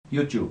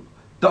YouTube.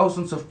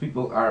 Thousands of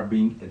people are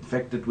being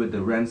infected with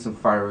the ransom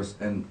virus,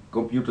 and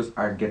computers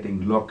are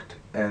getting locked,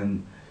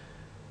 and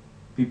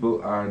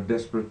people are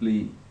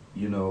desperately,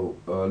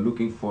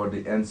 looking for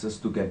the answers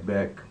to get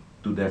back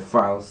to their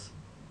files,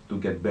 to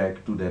get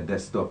back to their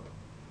desktop.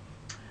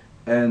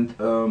 And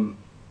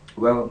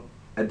well,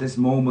 at this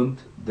moment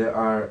there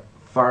are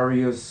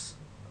various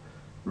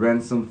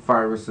ransom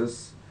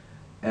viruses,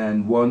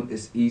 and one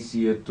is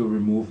easier to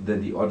remove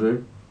than the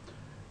other.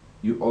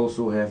 You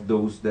also have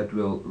those that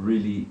will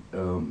really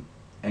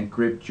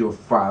encrypt your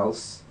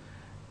files,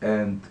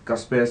 and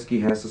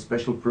Kaspersky has a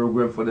special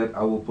program for that.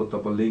 I will put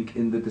up a link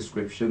in the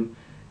description.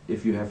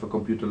 If you have a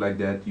computer like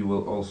that, you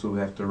will also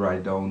have to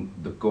write down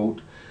the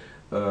code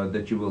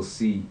that you will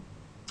see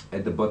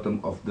at the bottom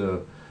of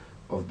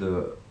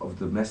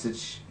the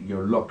message.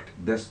 Your locked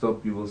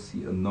desktop, you will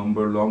see a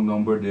number, long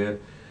number there.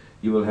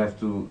 You will have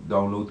to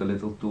download a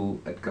little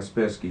tool at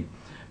Kaspersky.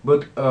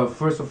 But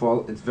first of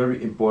all, it's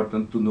very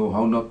important to know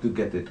how not to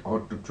get it, or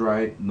to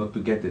try not to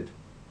get it.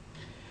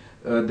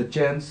 The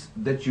chance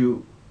that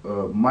you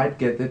might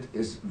get it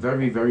is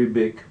very, very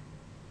big,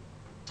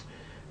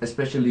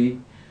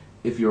 especially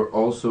if you're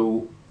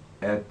also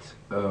at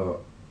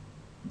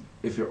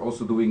if you're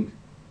also doing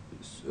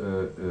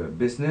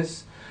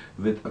business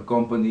with a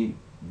company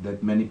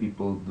that many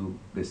people do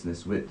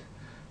business with.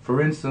 For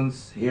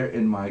instance, here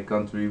in my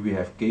country we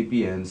have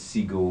KPN,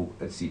 Seago,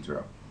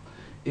 etc.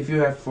 If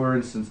you have, for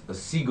instance, a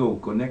Seago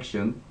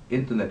connection,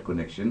 internet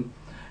connection,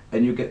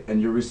 and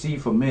you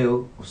receive a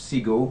mail of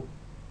Seago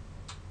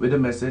with a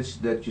message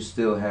that you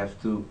still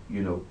have to,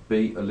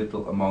 pay a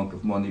little amount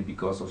of money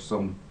because of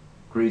some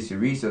crazy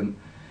reason,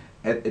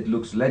 and it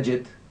looks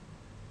legit,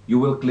 you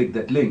will click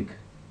that link.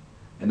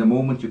 And the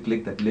moment you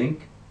click that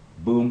link,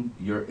 boom,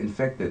 you're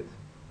infected.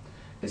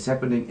 It's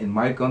happening in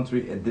my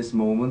country at this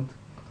moment.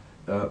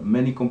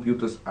 Many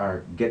computers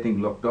are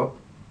getting locked up,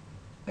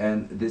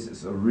 and this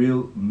is a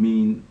real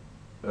mean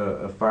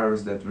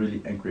virus that really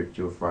encrypts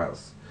your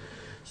files.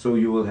 So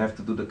you will have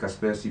to do the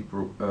Kaspersky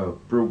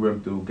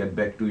program to get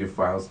back to your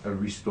files and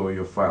restore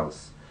your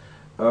files.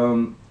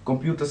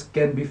 Computers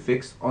can be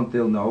fixed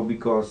until now,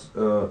 because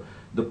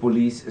the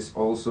police is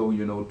also,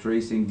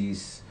 tracing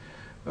these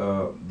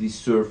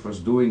servers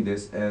doing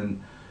this,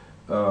 and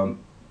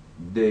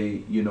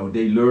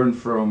they learn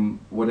from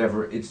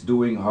whatever it's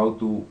doing how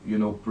to,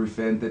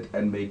 prevent it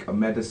and make a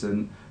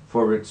medicine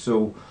for it.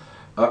 So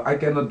I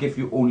cannot give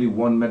you only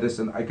one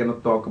medicine. I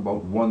cannot talk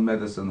about one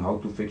medicine how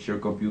to fix your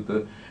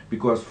computer,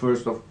 because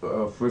first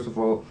of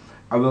all,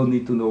 I will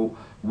need to know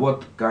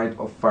what kind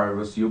of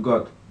virus you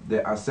got.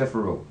 There are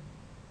several,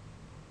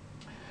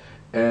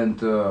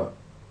 and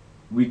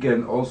we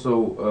can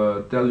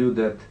also tell you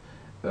that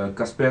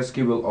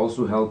Kaspersky will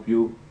also help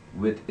you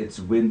with its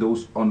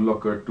Windows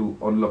unlocker to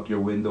unlock your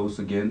Windows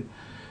again.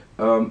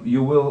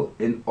 You will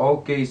in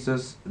all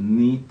cases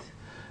need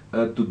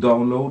to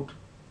download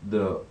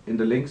in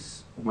the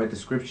links of my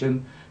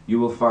description. You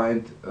will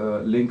find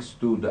links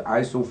to the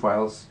ISO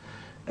files,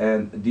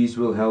 and these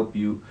will help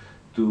you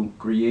to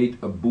create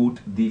a boot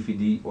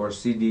DVD or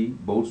CD.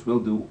 Both will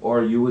do,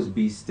 or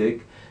USB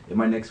stick. In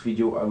my next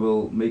video I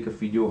will make a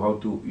video how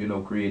to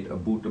create a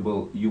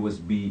bootable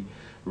USB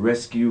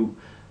rescue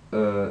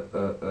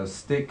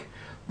stick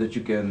that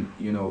you can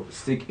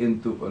stick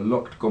into a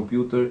locked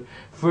computer.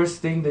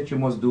 First thing that you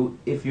must do,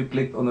 if you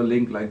clicked on a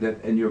link like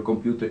that and your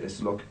computer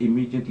is locked,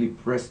 immediately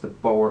press the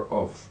power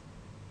off.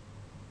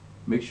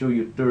 Make sure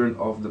you turn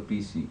off the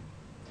PC,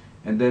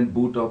 and then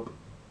boot up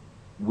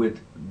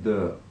with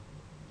the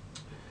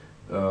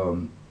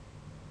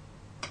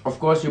of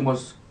course you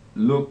must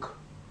look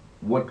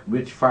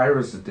which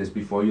virus it is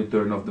before you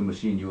turn off the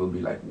machine. You will be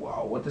like,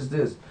 wow, what is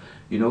this?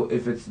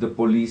 If it's the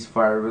police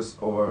virus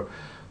or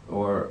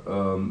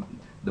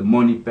the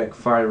Moneypak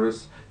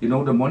virus. The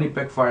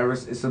Moneypak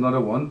virus is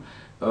another one.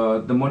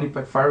 The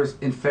Moneypak virus,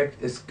 in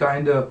fact, is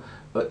kind of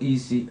a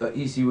easy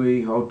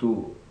way how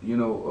to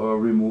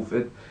remove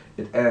it.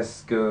 It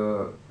asks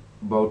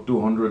about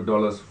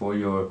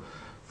 $200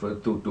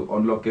 to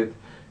unlock it.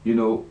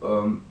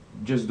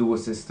 Just do a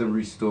system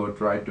restore.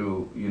 Try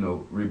to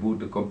reboot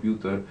the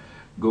computer.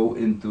 Go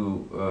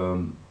into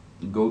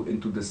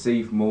the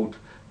safe mode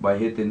by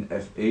hitting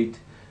F8.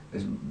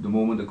 As the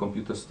moment the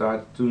computer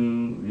starts to,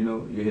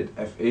 you hit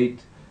F8,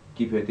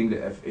 keep hitting the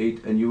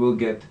F8, and you will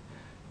get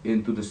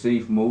into the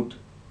safe mode,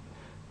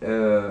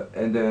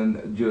 and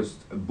then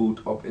just boot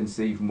up in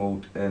safe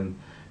mode and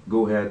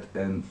go ahead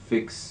and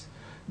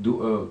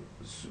do a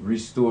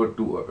restore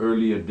to an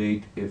earlier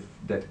date if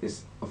that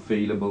is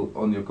available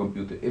on your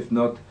computer. If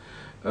not,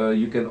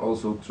 you can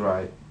also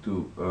try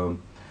to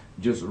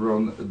just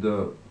run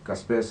the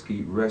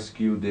Kaspersky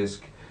rescue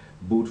disk,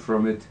 boot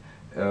from it.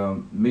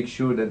 Make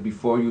sure that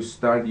before you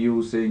start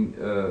using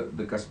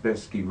the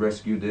Kaspersky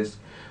rescue disk,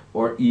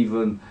 or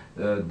even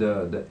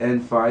the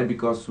N5,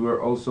 because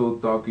we're also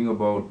talking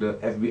about the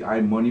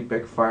FBI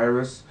Moneypak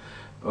virus,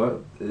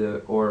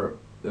 or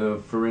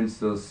for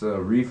instance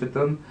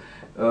Riveton.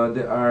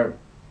 There are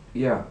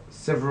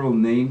several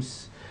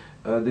names.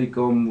 They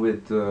come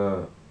with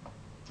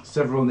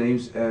several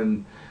names,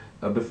 and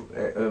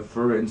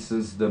For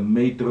instance, the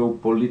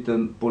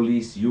Metropolitan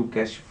Police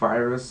Ukash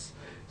virus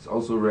is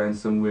also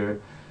ransomware,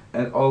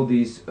 and all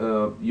these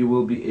you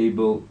will be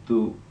able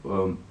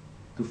to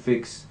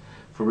fix.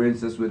 For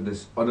instance, with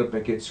this other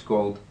package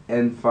called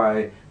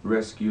N5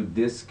 Rescue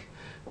Disk,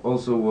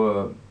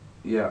 also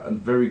yeah, a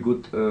very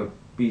good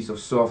piece of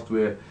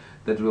software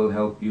that will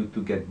help you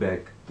to get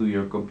back to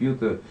your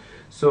computer.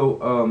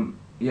 So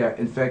yeah,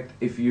 in fact,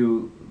 if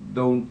you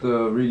don't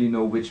really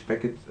know which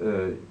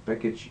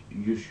package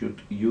you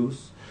should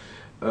use,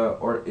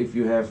 or if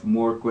you have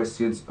more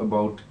questions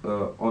about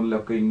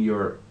unlocking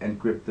your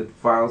encrypted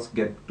files,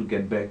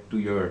 get back to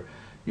your,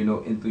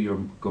 into your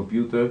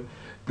computer,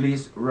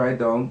 please write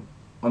down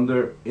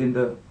under in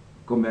the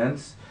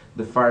comments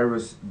the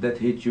virus that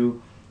hit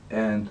you,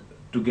 and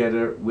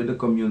together with the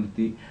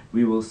community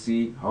we will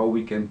see how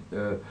we can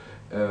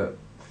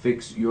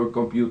fix your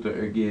computer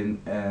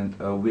again, and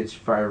which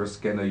virus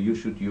scanner you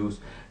should use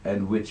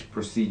and which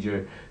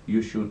procedure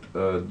you should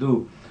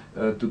do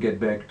to get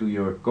back to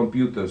your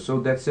computer. So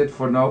that's it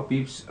for now,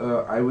 peeps.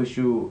 I wish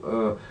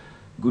you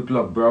good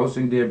luck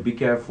browsing there. Be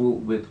careful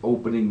with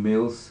opening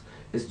mails.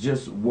 It's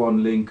just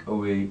one link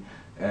away,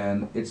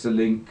 and it's a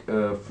link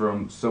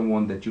from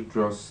someone that you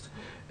trust,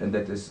 and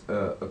that is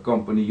a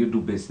company you do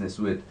business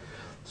with.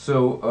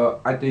 So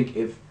I think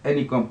if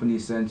any company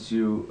sends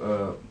you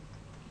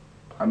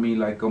I mean,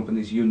 like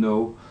companies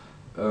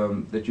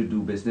that you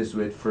do business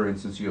with, for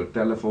instance your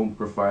telephone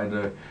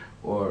provider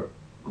or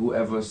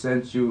whoever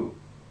sends you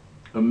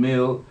a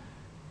mail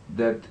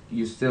that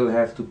you still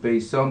have to pay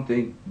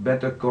something,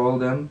 better call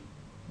them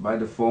by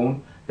the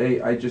phone.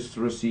 Hey, I just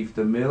received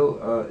a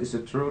mail, is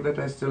it true that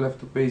I still have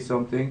to pay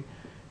something?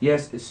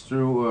 Yes, it's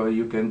true,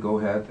 you can go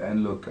ahead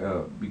and look,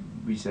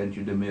 we sent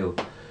you the mail.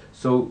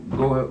 So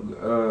go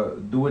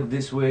do it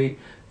this way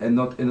and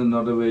not in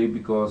another way,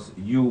 because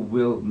you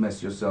will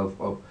mess yourself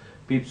up.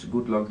 Peeps,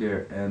 good luck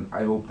there, and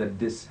I hope that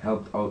this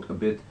helped out a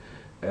bit.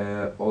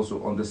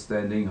 Also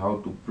understanding how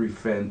to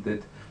prevent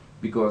it,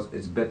 because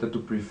it's better to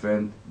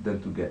prevent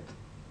than to get.